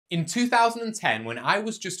In 2010, when I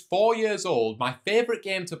was just 4 years old, my favourite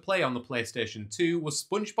game to play on the PlayStation 2 was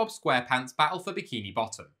SpongeBob SquarePants Battle for Bikini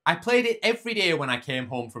Bottom. I played it every day when I came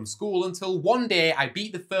home from school until one day I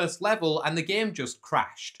beat the first level and the game just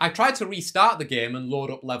crashed. I tried to restart the game and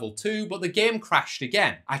load up level 2, but the game crashed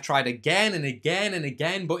again. I tried again and again and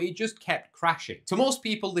again, but it just kept crashing. To most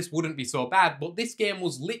people this wouldn't be so bad, but this game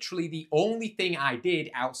was literally the only thing I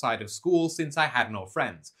did outside of school since I had no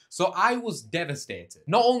friends. So I was devastated.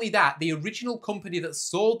 Not only that, the original company that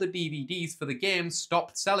sold the DVDs for the game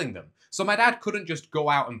stopped selling them, so my dad couldn't just go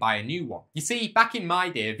out and buy a new one. You see, back in my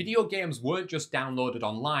day, video games weren't just downloaded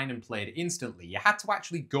online and played instantly. You had to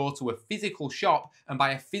actually go to a physical shop and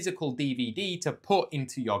buy a physical DVD to put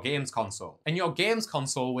into your games console. And your games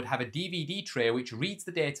console would have a DVD tray which reads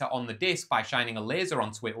the data on the disc by shining a laser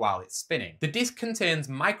onto it while it's spinning. The disc contains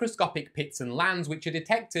microscopic pits and lands which are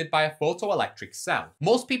detected by a photoelectric cell.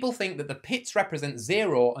 Most people think that the pits represent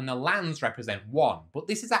 0 and the lands represent 1, but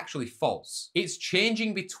this is actually false. It's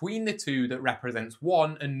changing between the two that represents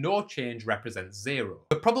 1 and no change represents 0.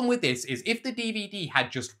 The problem with this is if the DVD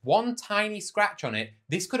had just one tiny scratch on it,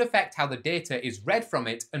 this could affect how the data is read from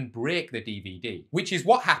it and break the DVD, which is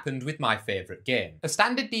what happened with my favourite game. A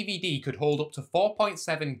standard DVD could hold up to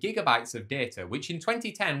 4.7 gigabytes of data, which in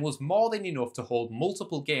 2010 was more than enough to hold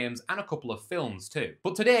multiple games and a couple of films too.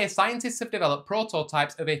 But today, scientists have developed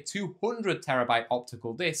prototypes of a 200 terabyte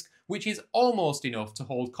optical disc, which is almost enough to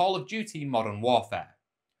hold Call of Duty Modern Warfare.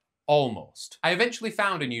 Almost. I eventually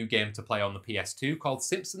found a new game to play on the PS2 called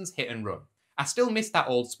Simpsons Hit and Run. I still miss that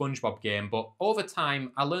old SpongeBob game, but over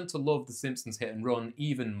time, I learned to love The Simpsons Hit and Run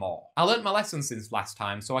even more. I learnt my lesson since last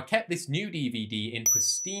time, so I kept this new DVD in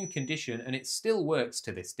pristine condition and it still works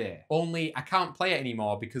to this day. Only, I can't play it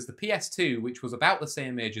anymore because the PS2, which was about the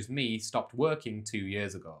same age as me, stopped working 2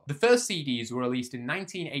 years ago. The first CDs were released in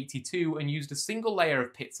 1982 and used a single layer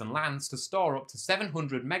of pits and lands to store up to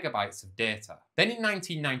 700 megabytes of data. Then in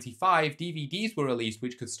 1995, DVDs were released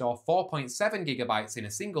which could store 4.7 gigabytes in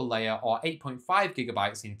a single layer or 8.5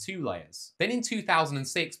 gigabytes in 2 layers. Then in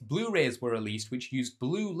 2006, Blu-rays were released which used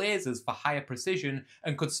blue lasers for higher precision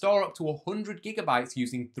and could store up to 100 gigabytes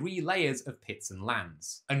using 3 layers of pits and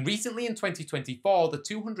lands. And recently in 2024, the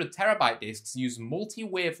 200 terabyte discs use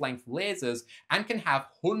multi-wavelength lasers and can have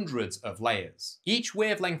hundreds of layers. Each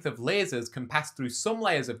wavelength of lasers can pass through some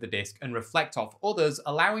layers of the disc and reflect off others,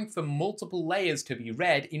 allowing for multiple layers to be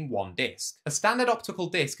read in one disc. A standard optical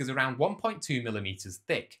disc is around 1.2 millimeters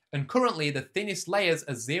thick, and currently the thinnest layers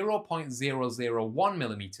are 0.001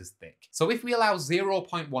 millimeters thick. So if we allow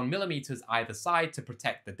 0.1 millimeters either side to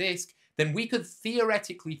protect the disc, then we could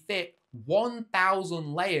theoretically fit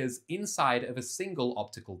 1,000 layers inside of a single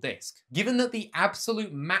optical disc. Given that the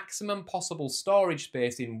absolute maximum possible storage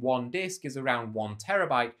space in one disc is around 1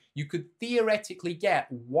 terabyte, you could theoretically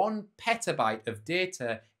get 1 petabyte of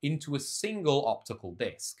data into a single optical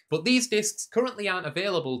disc. But these discs currently aren't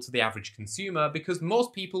available to the average consumer because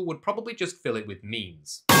most people would probably just fill it with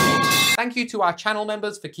memes. Thank you to our channel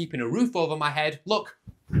members for keeping a roof over my head. Look,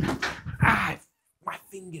 my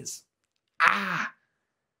fingers.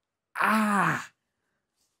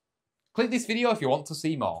 Click this video if you want to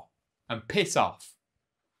see more. And piss off.